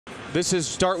This is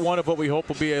start one of what we hope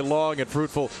will be a long and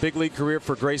fruitful big league career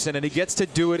for Grayson, and he gets to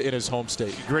do it in his home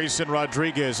state. Grayson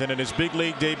Rodriguez, and in his big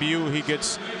league debut, he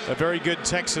gets a very good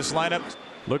Texas lineup.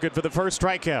 Looking for the first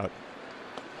strikeout.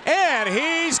 And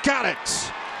he's got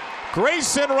it.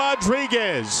 Grayson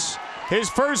Rodriguez, his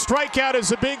first strikeout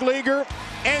as a big leaguer,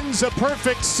 ends a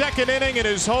perfect second inning in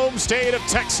his home state of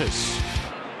Texas.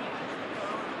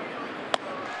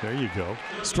 There you go.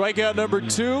 Strikeout number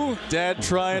 2. Dad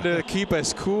trying to keep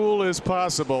as cool as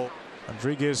possible.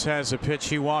 Rodriguez has a pitch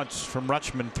he wants from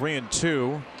Rutschman,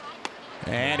 3-2.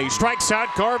 And he strikes out.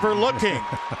 Garver looking.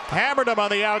 Hammered him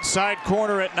on the outside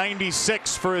corner at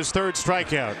 96 for his third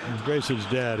strikeout. Grayson's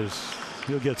dad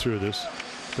he'll get through this,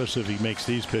 especially if he makes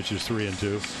these pitches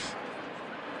 3-2.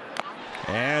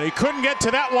 And he couldn't get to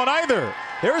that one either.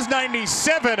 There's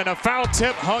 97 and a foul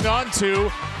tip hung on to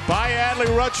by Adley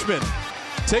Rutschman.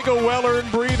 Take a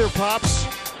well-earned breather, Pops.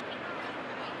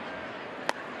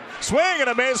 Swing and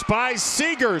a miss by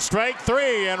Seager. Strike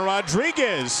 3, and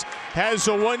Rodriguez has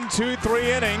a 1-2-3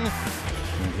 inning.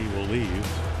 And he will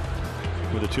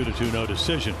leave with a 2-2 no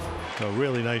decision. A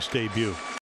really nice debut.